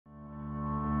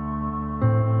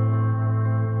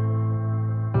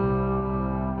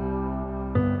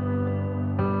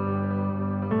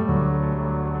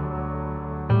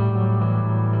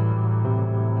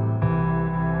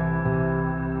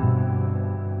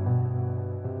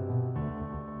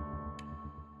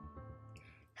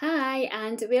Hi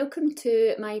and welcome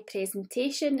to my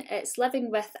presentation. It's Living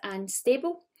with and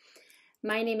Stable.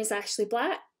 My name is Ashley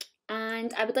Black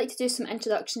and I would like to do some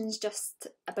introductions just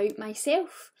about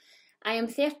myself. I am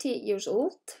 38 years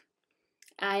old.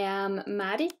 I am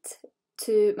married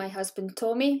to my husband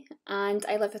Tommy and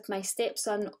I live with my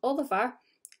stepson Oliver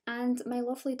and my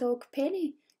lovely dog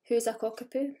Penny, who's a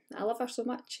cockapoo. I love her so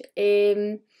much.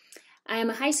 I am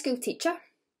a high school teacher.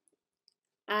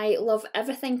 I love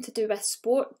everything to do with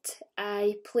sport.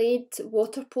 I played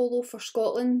water polo for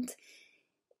Scotland.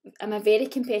 I'm a very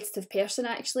competitive person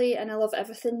actually, and I love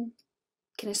everything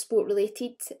kind of sport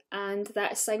related, and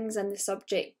that sings in the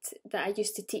subject that I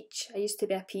used to teach. I used to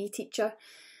be a PE teacher.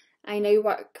 I now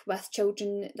work with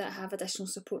children that have additional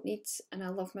support needs and I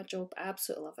love my job, I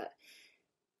absolutely love it.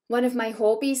 One of my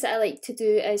hobbies that I like to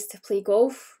do is to play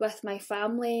golf with my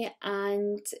family,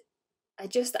 and I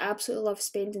just absolutely love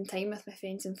spending time with my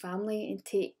friends and family and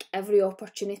take every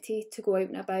opportunity to go out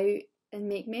and about and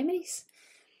make memories.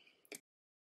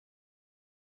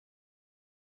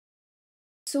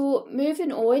 So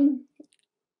moving on,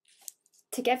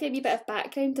 to give you a wee bit of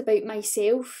background about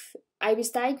myself, I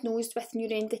was diagnosed with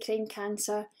neuroendocrine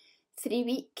cancer 3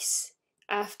 weeks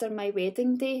after my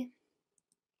wedding day.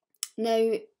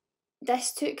 Now,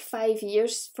 this took 5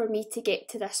 years for me to get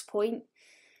to this point.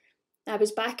 I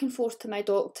was back and forth to my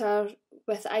doctor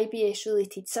with IBS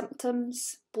related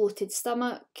symptoms, bloated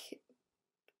stomach,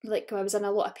 like I was in a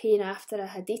lot of pain after I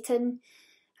had eaten.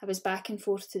 I was back and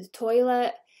forth to the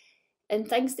toilet and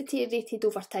things deteriorated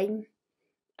over time.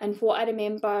 And what I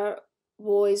remember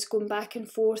was going back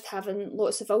and forth, having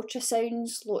lots of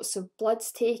ultrasounds, lots of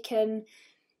bloods taken,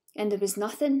 and there was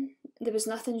nothing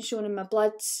shown in my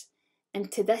bloods.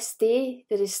 And to this day,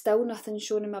 there is still nothing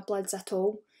shown in my bloods at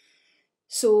all.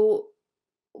 So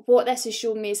what this has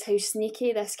shown me is how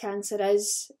sneaky this cancer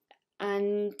is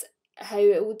and how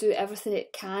it will do everything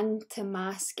it can to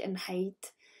mask and hide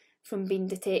from being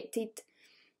detected.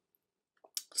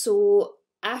 So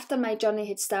after my journey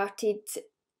had started,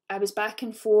 I was back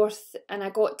and forth and I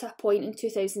got to a point in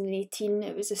 2018,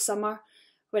 it was the summer,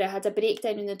 where I had a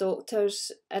breakdown in the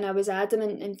doctors and I was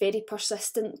adamant and very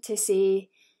persistent to say,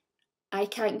 I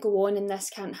can't go on and this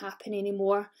can't happen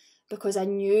anymore, because I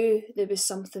knew there was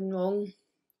something wrong.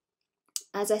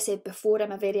 As I said before,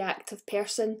 I'm a very active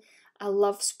person. I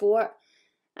love sport,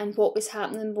 and what was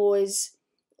happening was,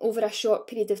 over a short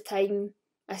period of time,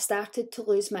 I started to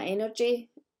lose my energy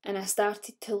and I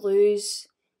started to lose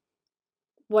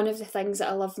one of the things that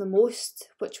I love the most,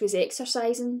 which was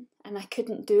exercising, and I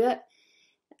couldn't do it.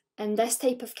 And this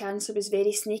type of cancer was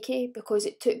very sneaky because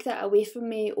it took that away from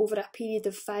me over a period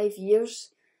of 5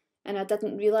 years, and I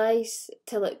didn't realise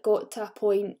till it got to a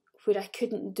point where I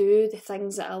couldn't do the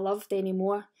things that I loved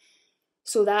anymore.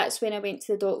 So that's when I went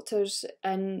to the doctors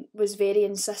and was very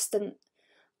insistent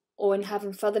on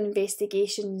having further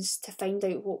investigations to find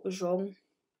out what was wrong.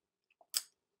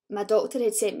 My doctor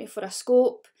had sent me for a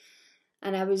scope,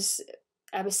 and I was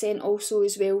sent also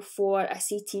as well for a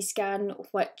CT scan,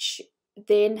 which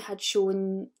then had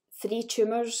shown 3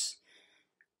 tumours,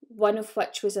 one of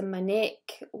which was in my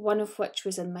neck, one of which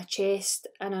was in my chest,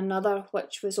 and another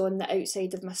which was on the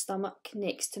outside of my stomach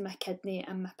next to my kidney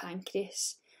and my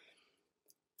pancreas.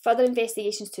 Further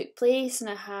investigations took place and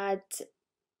I had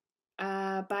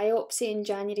a biopsy in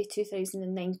January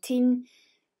 2019,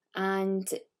 and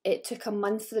it took a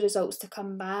month for the results to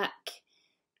come back,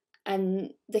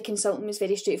 and the consultant was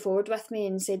very straightforward with me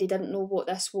and said he didn't know what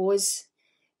this was.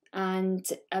 And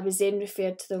I was then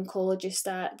referred to the oncologist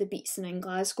at the Beatson in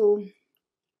Glasgow,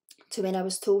 to when I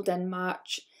was told in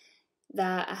March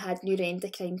that I had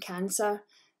neuroendocrine cancer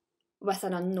with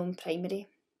an unknown primary.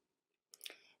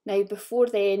 Now before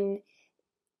then,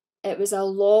 it was a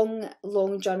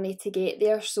long journey to get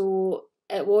there, so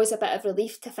it was a bit of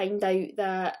relief to find out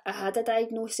that I had a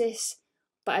diagnosis,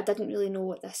 but I didn't really know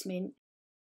what this meant.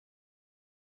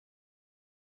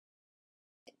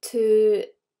 To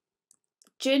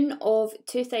June of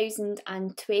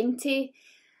 2020,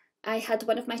 I had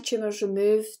one of my tumours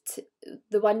removed,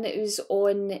 the one that was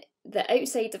on the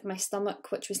outside of my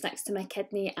stomach, which was next to my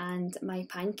kidney and my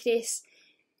pancreas.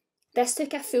 This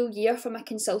took a full year for my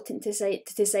consultant to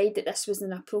decide that this was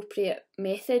an appropriate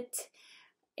method.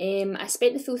 I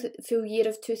spent the full year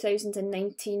of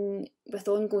 2019 with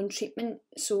ongoing treatment,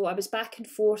 so I was back and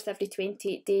forth every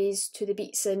 28 days to the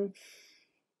Beatson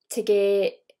to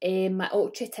get my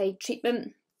octreotide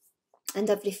treatment, and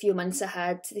every few months I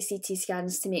had the CT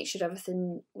scans to make sure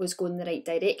everything was going in the right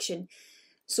direction.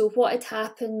 So what had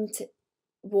happened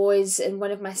was, in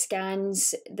one of my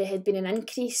scans there had been an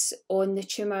increase on the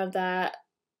tumour that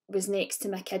was next to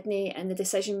my kidney, and the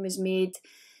decision was made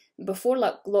before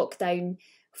lockdown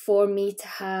for me to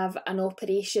have an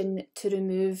operation to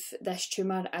remove this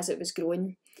tumour as it was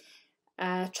growing.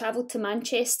 I travelled to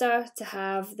Manchester to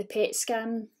have the PET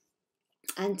scan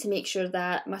and to make sure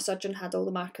that my surgeon had all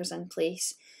the markers in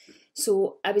place.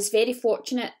 So I was very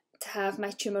fortunate to have my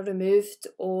tumour removed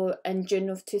in June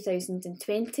of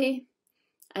 2020.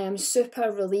 I am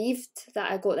super relieved that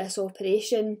I got this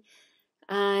operation,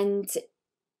 and it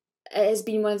has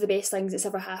been one of the best things that's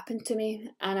ever happened to me.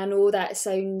 And I know that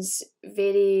sounds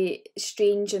very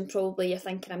strange and probably you're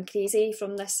thinking I'm crazy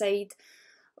from this side,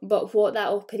 but what that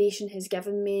operation has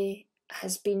given me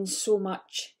has been so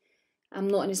much. I'm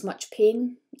not in as much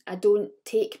pain. I don't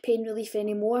take pain relief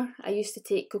anymore. I used to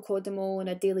take Cocodamol on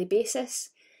a daily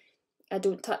basis. I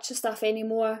don't touch the stuff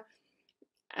anymore.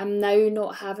 I'm now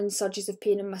not having surges of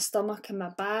pain in my stomach and my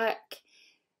back.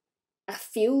 I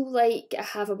feel like I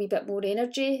have a wee bit more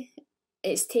energy.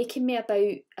 It's taken me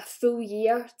about a full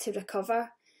year to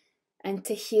recover and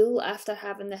to heal after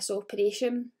having this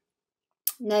operation.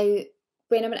 Now,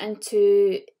 when I went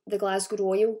into the Glasgow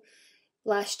Royal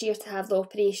last year to have the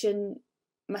operation,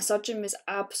 my surgeon was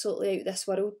absolutely out this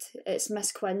world. It's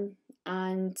Miss Quinn,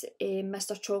 and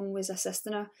Mr. Chong was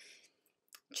assisting her.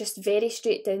 Just very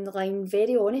straight down the line,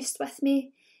 very honest with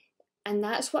me. And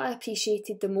that's what I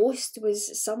appreciated the most,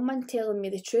 was someone telling me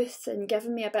the truth and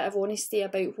giving me a bit of honesty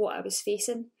about what I was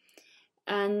facing.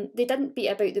 And they didn't beat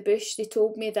about the bush. They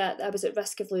told me that I was at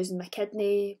risk of losing my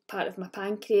kidney, part of my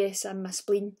pancreas and my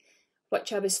spleen,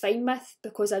 which I was fine with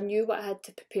because I knew what I had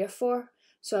to prepare for.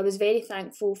 So I was very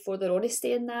thankful for their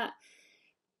honesty in that.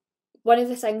 One of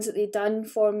the things that they'd done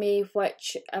for me,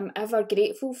 which I'm ever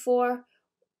grateful for,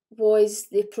 was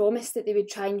they promised that they would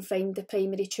try and find the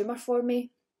primary tumour for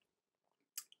me.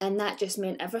 And that just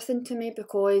meant everything to me,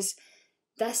 because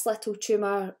this little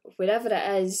tumour, wherever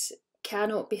it is,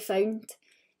 cannot be found.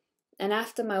 And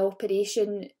after my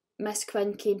operation, Miss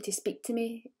Quinn came to speak to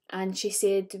me and she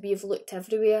said, "We've looked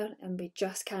everywhere and we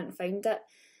just can't find it."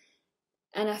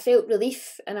 And I felt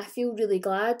relief, and I feel really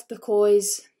glad,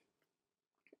 because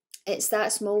it's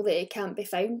that small that it can't be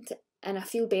found, and I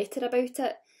feel better about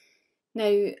it.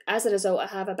 Now, as a result, I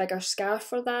have a bigger scar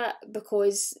for that,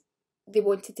 because they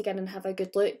wanted to get in and have a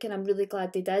good look, and I'm really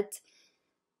glad they did.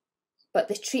 But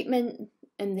the treatment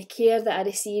and the care that I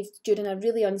received during a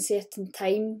really uncertain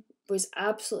time was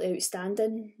absolutely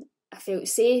outstanding. I felt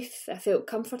safe, I felt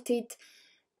comforted,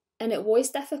 and it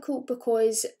was difficult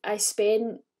because I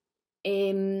spent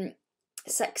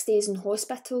 6 days in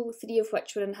hospital, 3 of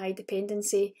which were in high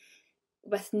dependency,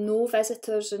 with no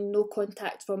visitors and no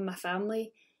contact from my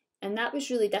family, and that was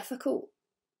really difficult.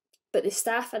 But the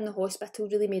staff in the hospital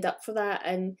really made up for that,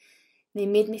 and they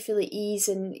made me feel at ease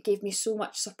and gave me so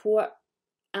much support,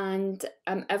 and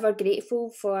I'm ever grateful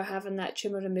for having that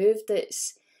tumour removed.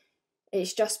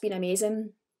 It's just been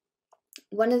amazing.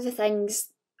 One of the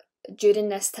things during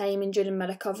this time and during my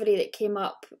recovery that came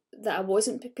up that I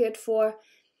wasn't prepared for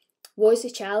was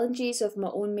the challenges of my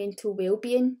own mental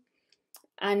well-being,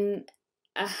 and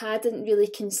I hadn't really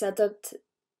considered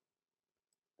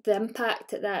the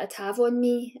impact that it'd have on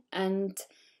me, and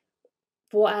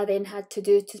what I then had to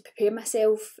do to prepare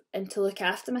myself and to look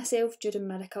after myself during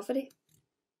my recovery.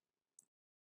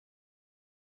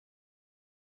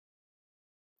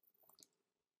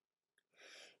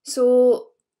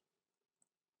 So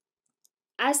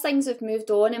as things have moved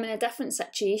on, I'm in a different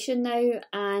situation now,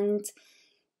 and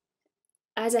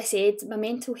as I said, my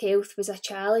mental health was a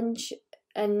challenge,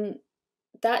 and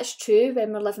that's true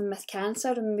when we're living with cancer,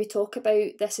 and when we talk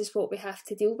about this is what we have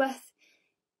to deal with.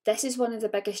 This is one of the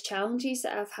biggest challenges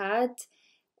that I've had,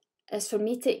 is for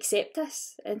me to accept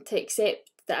this and to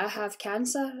accept that I have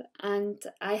cancer and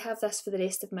I have this for the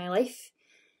rest of my life.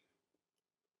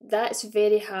 That's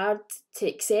very hard to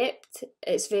accept.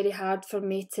 It's very hard for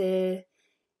me to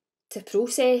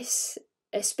process,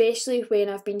 especially when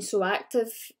I've been so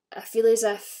active. I feel as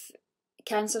if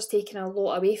cancer's taken a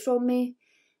lot away from me,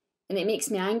 and it makes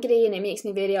me angry and it makes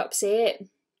me very upset.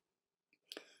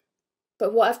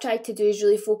 But what I've tried to do is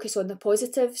really focus on the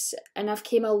positives, and I've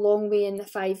came a long way in the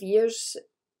 5 years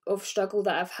of struggle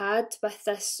that I've had with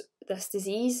this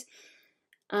disease.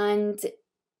 And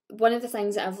one of the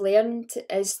things that I've learned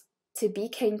is to be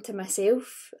kind to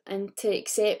myself and to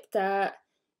accept that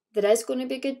there is going to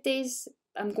be good days.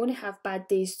 I'm going to have bad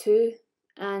days too.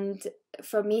 And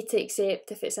for me to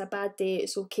accept if it's a bad day,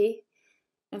 it's okay.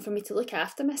 And for me to look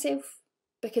after myself,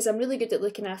 because I'm really good at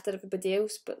looking after everybody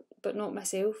else, but not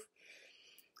myself.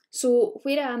 So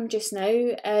where I am just now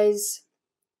is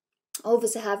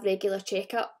obviously have regular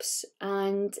checkups,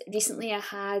 and recently I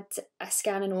had a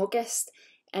scan in August,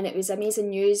 and it was amazing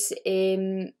news.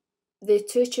 The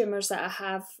 2 tumours that I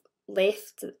have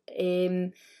left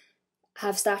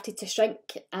have started to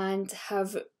shrink and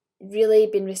have really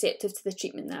been receptive to the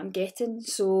treatment that I'm getting.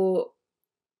 So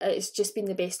it's just been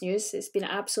the best news. It's been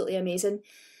absolutely amazing.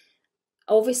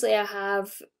 Obviously, I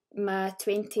have my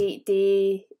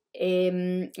 28-day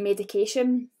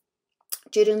medication.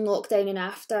 During lockdown and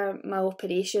after my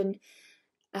operation,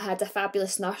 I had a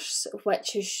fabulous nurse who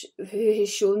has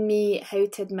shown me how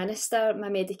to administer my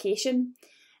medication,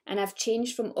 and I've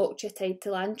changed from octreotide to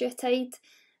lanreotide,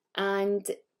 and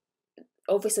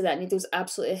obviously that needle's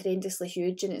absolutely horrendously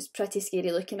huge and it's pretty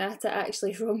scary looking at it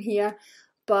actually from here,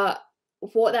 but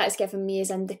what that's given me is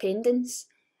independence.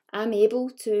 I'm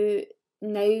able to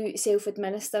now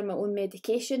self-administer my own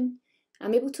medication.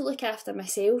 I'm able to look after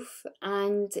myself,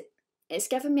 and it's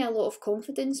given me a lot of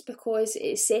confidence because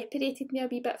it's separated me a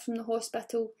wee bit from the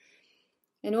hospital.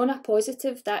 And on a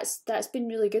positive, that's been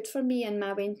really good for me and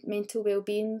my mental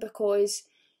well-being, because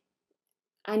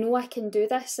I know I can do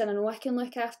this and I know I can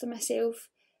look after myself.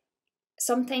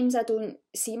 Sometimes I don't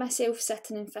see myself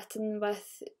sitting and fitting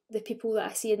with the people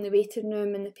that I see in the waiting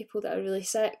room and the people that are really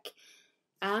sick.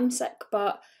 I am sick,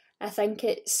 but I think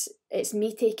it's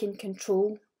me taking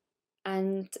control.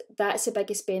 And that's the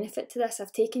biggest benefit to this.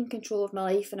 I've taken control of my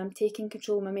life and I'm taking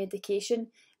control of my medication,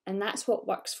 and that's what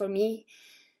works for me.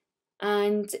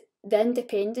 And the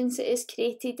independence it is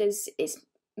created is it's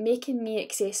making me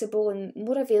accessible and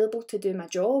more available to do my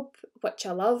job, which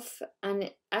I love,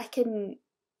 and I can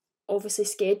obviously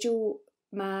schedule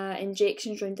my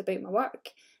injections round about my work.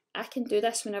 I can do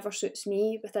this whenever suits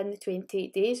me within the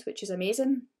 28 days, which is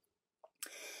amazing.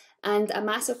 And a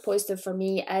massive positive for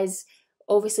me is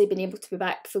obviously being able to be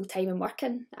back full time and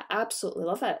working. I absolutely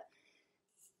love it.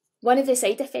 One of the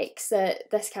side effects that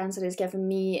this cancer has given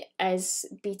me is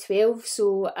B12,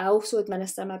 so I also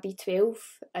administer my B12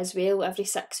 as well every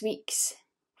 6 weeks,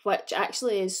 which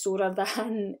actually is sorer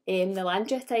than the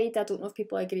lanreotide. I don't know if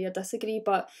people agree or disagree,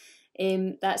 but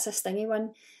that's a stingy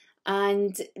one.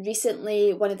 And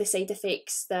recently, one of the side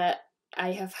effects that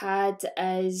I have had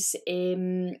is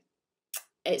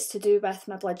it's to do with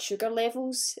my blood sugar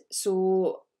levels.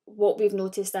 So what we've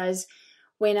noticed is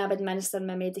when I'm administering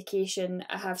my medication,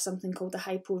 I have something called a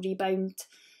hypo-rebound,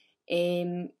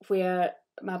 where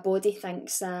my body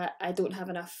thinks that I don't have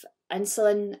enough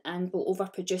insulin and will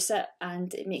overproduce it,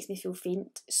 and it makes me feel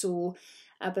faint. So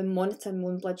I've been monitoring my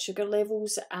own blood sugar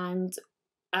levels, and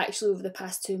actually over the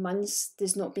past 2 months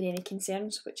there's not been any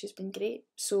concerns, which has been great.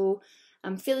 So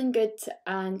I'm feeling good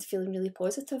and feeling really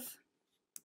positive.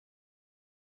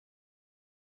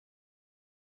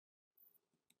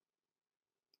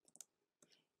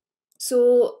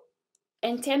 So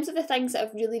in terms of the things that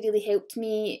have really helped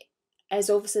me is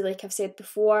obviously, like I've said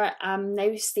before, I'm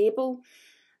now stable,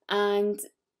 and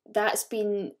that's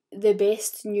been the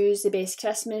best news, the best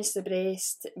Christmas, the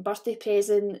best birthday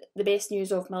present, the best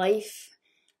news of my life.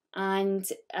 And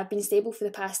I've been stable for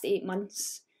the past 8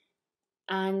 months,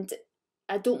 and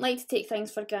I don't like to take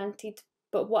things for granted,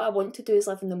 but what I want to do is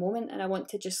live in the moment, and I want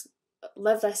to just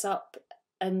live this up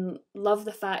and love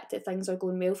the fact that things are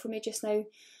going well for me just now.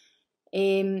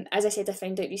 As I said, I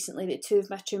found out recently that 2 of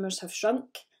my tumours have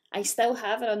shrunk. I still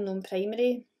have an unknown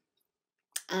primary,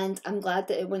 and I'm glad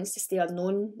that it wants to stay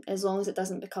unknown. As long as it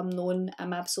doesn't become known,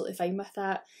 I'm absolutely fine with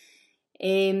that.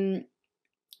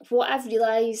 What I've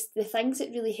realised, the things that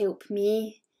really help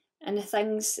me and the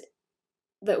things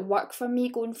that work for me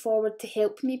going forward to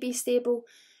help me be stable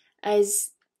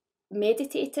is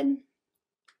meditating.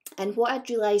 And what I'd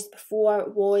realised before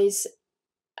was,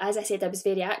 as I said, I was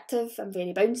very active, I'm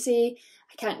very bouncy,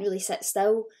 I can't really sit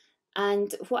still.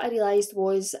 And what I realised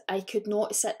was I could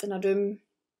not sit in a room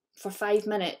for 5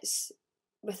 minutes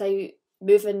without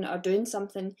moving or doing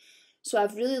something. So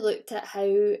I've really looked at how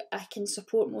I can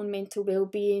support my own mental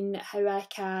well-being, how I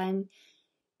can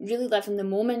really live in the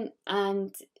moment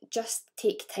and just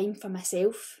take time for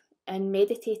myself. And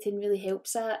meditating really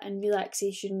helps that, and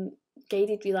relaxation,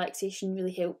 guided relaxation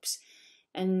really helps.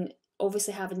 And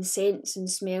obviously having scents and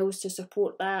smells to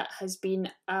support that has been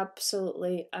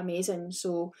absolutely amazing.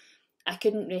 So I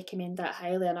couldn't recommend that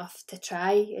highly enough to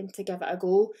try and to give it a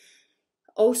go.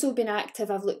 Also been active,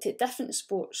 I've looked at different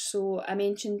sports. So I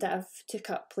mentioned that I've took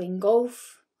up playing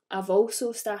golf. I've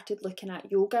also started looking at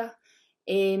yoga,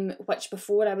 which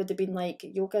before I would have been like,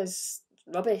 yoga's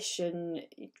rubbish and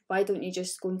why don't you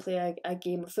just go and play a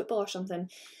game of football or something.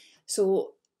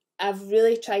 So I've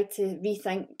really tried to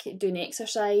rethink doing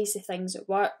exercise, the things at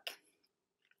work.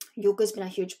 Yoga's been a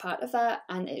huge part of that,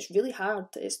 and it's really hard,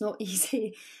 it's not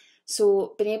easy.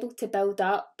 So being able to build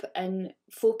up and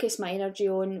focus my energy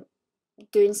on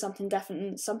doing something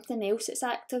different, something else that's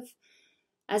active.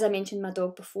 As I mentioned my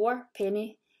dog before,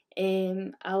 Penny,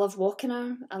 I love walking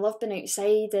her. I love being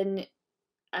outside, and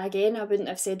again, I wouldn't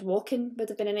have said walking would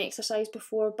have been an exercise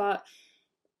before, but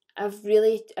I've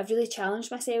really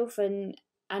challenged myself, and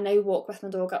I now walk with my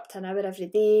dog up to an hour every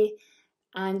day.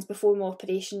 And before my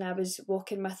operation, I was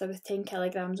walking with her with 10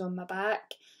 kilograms on my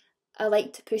back. I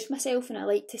like to push myself and I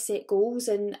like to set goals,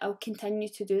 and I'll continue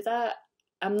to do that.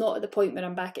 I'm not at the point where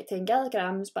I'm back at 10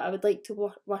 kilograms, but I would like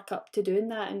to work up to doing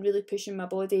that and really pushing my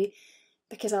body,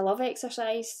 because I love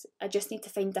exercise. I just need to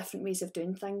find different ways of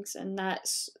doing things, and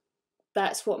that's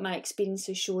what my experience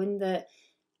has shown, that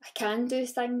I can do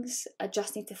things. I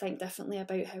just need to think differently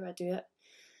about how I do it.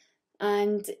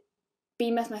 And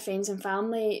being with my friends and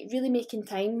family, really making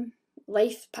time.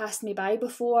 Life passed me by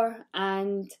before,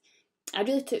 and I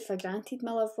really took for granted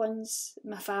my loved ones,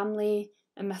 my family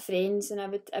and my friends, and I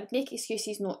would make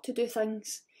excuses not to do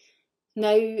things.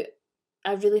 Now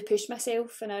I really push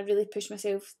myself, and I really push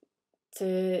myself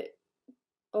to,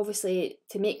 obviously,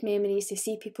 to make memories, to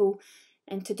see people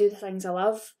and to do the things I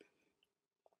love.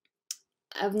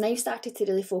 I've now started to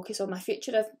really focus on my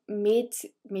future. I've made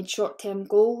short-term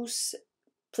goals,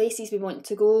 places we want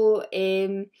to go.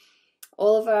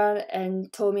 Oliver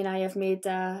and Tommy and I have made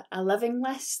a living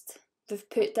list. We've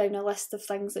put down a list of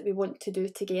things that we want to do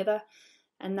together,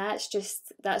 and that's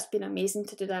been amazing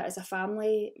to do that as a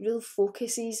family. Real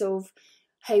focuses of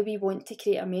how we want to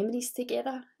create our memories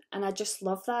together, and I just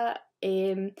love that.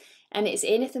 And it's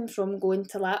anything from going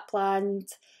to Lapland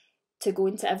to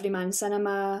going to Everyman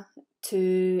Cinema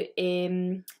to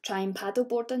trying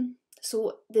paddleboarding.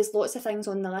 So there's lots of things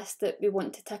on the list that we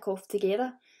want to tick off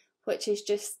together, which is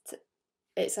just,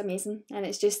 it's amazing. And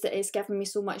it's given me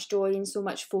so much joy and so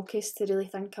much focus to really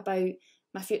think about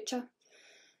my future.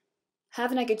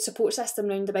 Having a good support system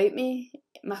round about me.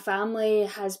 My family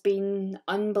has been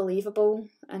unbelievable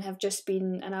and have just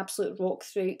been an absolute rock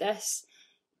throughout this.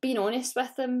 Being honest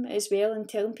with them as well and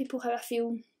telling people how I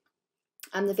feel.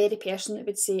 I'm the very person that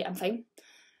would say I'm fine,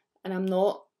 and I'm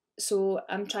not. So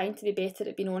I'm trying to be better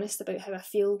at being honest about how I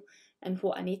feel and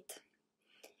what I need.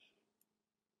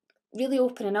 Really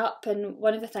opening up, and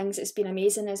one of the things that's been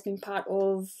amazing is being part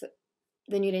of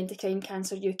the Neuroendocrine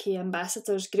Cancer UK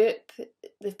Ambassadors group.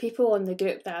 The people on the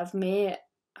group that I've met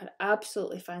are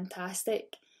absolutely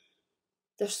fantastic.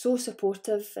 They're so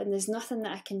supportive, and there's nothing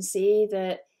that I can say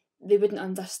that they wouldn't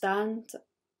understand.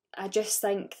 I just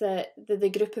think that the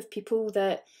group of people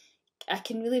that I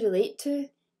can really relate to,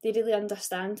 they really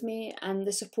understand me, and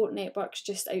the support network's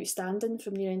just outstanding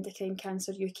from Neuroendocrine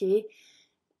Cancer UK.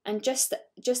 And just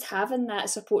having that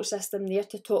support system there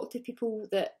to talk to people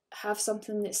that have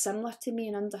something that's similar to me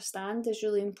and understand is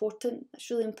really important. It's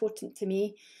really important to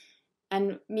me,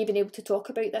 and me being able to talk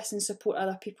about this and support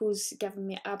other people's given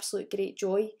me absolute great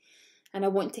joy, and I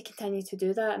want to continue to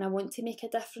do that, and I want to make a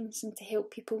difference and to help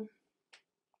people.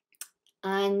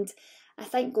 And I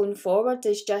think going forward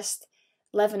is just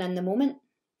living in the moment.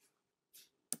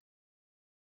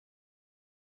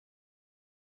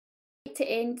 I'd like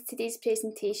to end today's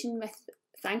presentation with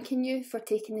thanking you for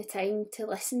taking the time to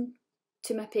listen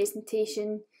to my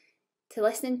presentation, to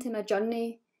listening to my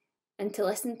journey, and to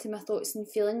listening to my thoughts and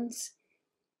feelings.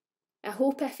 I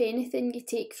hope, if anything, you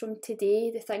take from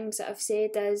today, the things that I've said,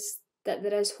 is that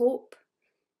there is hope,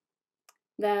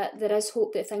 that there is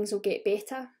hope that things will get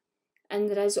better, and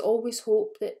there is always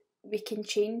hope that we can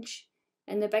change.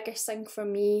 And the biggest thing for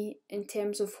me in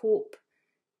terms of hope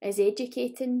is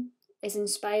educating, is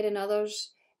inspiring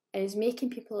others, is making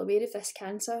people aware of this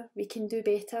cancer. We can do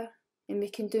better, and we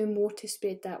can do more to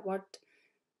spread that word.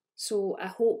 So I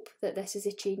hope that this is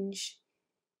a change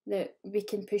that we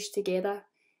can push together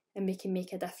and we can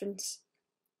make a difference.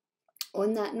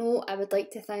 On that note, I would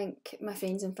like to thank my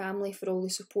friends and family for all the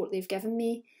support they've given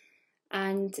me,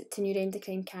 and to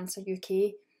Neuroendocrine Cancer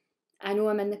UK. I know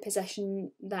I'm in the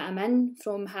position that I'm in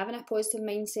from having a positive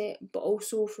mindset, but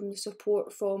also from the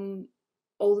support from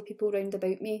all the people around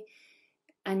about me,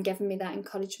 and giving me that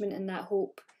encouragement and that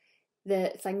hope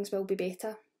that things will be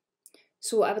better.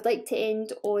 So I would like to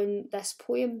end on this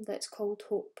poem that's called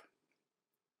Hope.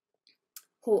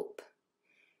 Hope.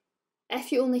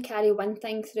 If you only carry one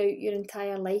thing throughout your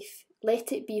entire life,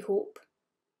 let it be hope.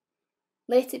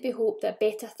 Let it be hope that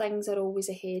better things are always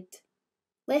ahead.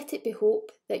 Let it be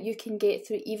hope that you can get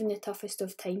through even the toughest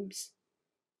of times.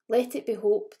 Let it be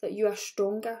hope that you are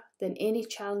stronger than any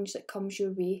challenge that comes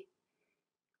your way.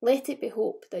 Let it be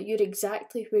hope that you're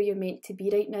exactly where you're meant to be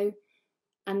right now,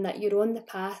 and that you're on the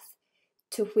path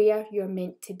to where you're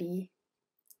meant to be.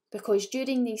 Because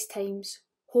during these times,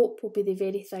 hope will be the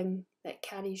very thing that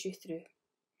carries you through.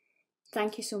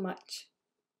 Thank you so much.